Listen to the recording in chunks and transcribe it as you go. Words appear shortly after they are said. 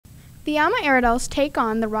The Alma Airedales take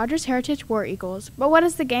on the Rogers Heritage War Eagles, but what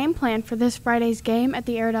is the game plan for this Friday's game at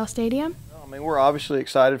the Airedale Stadium? I mean, we're obviously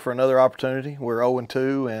excited for another opportunity. We're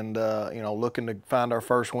 0-2 and looking to find our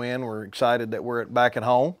first win. We're excited that we're back at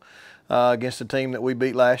home against a team that we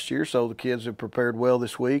beat last year, so the kids have prepared well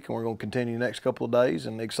this week, and we're going to continue the next couple of days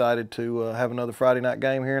and excited to have another Friday night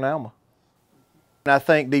game here in Alma. And I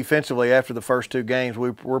think defensively, after the first two games,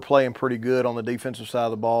 we're playing pretty good on the defensive side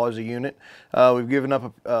of the ball as a unit. We've given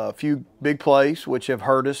up a few big plays, which have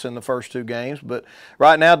hurt us in the first two games. But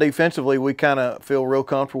right now, defensively, we kind of feel real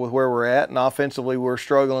comfortable with where we're at. And offensively, we're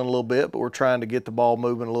struggling a little bit, but we're trying to get the ball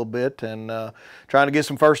moving a little bit and trying to get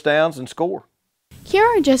some first downs and score. Here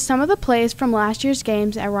are just some of the plays from last year's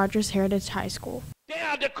games at Rogers Heritage High School.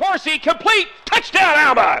 Down to Coursey, complete, touchdown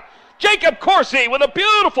Alma! Jacob Coursey with a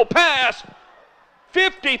beautiful pass.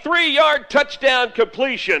 53-yard touchdown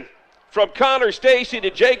completion from Connor Stacy to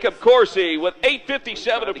Jacob Coursey with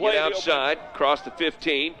 8:57 to play. Outside, across the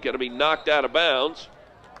 15, going to be knocked out of bounds.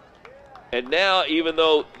 And now, even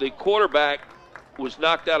though the quarterback was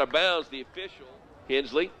knocked out of bounds, the official,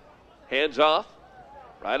 Hensley, hands off,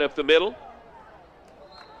 right up the middle.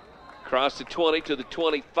 Across the 20 to the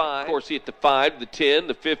 25. Coursey at the 5, the 10,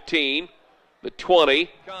 the 15. The 20.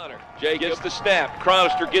 Connor gets the snap.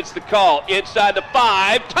 Cronister gets the call. Inside the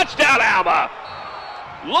 5. Touchdown, Alma!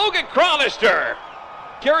 Logan Cronister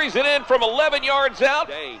carries it in from 11 yards out.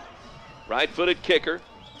 Dane, right-footed kicker,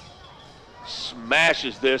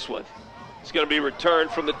 smashes this one. It's going to be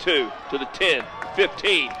returned from the 2 to the 10,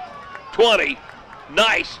 15, 20.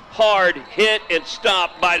 Nice, hard hit and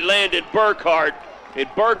stop by Landon Burkhardt. And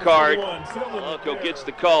Burkhardt, Blanco gets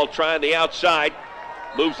the call, trying the outside.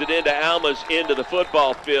 Moves it into Alma's end of the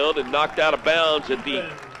football field and knocked out of bounds at the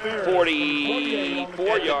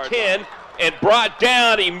 44-yard 10 and brought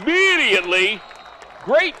down immediately.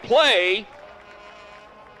 Great play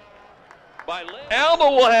by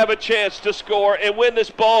Alma. Will have a chance to score and win this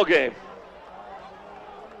ball game.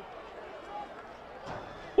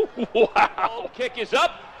 Wow. Kick is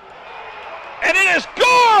up. And it is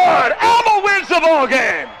good! Alma wins the ball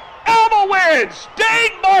game. Alma wins.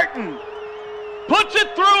 Dane Martin puts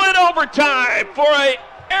it through in overtime for a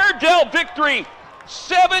Airedale victory,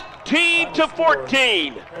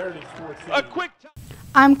 17-14. A quick.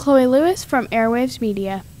 I'm Chloe Lewis from Airwaves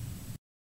Media.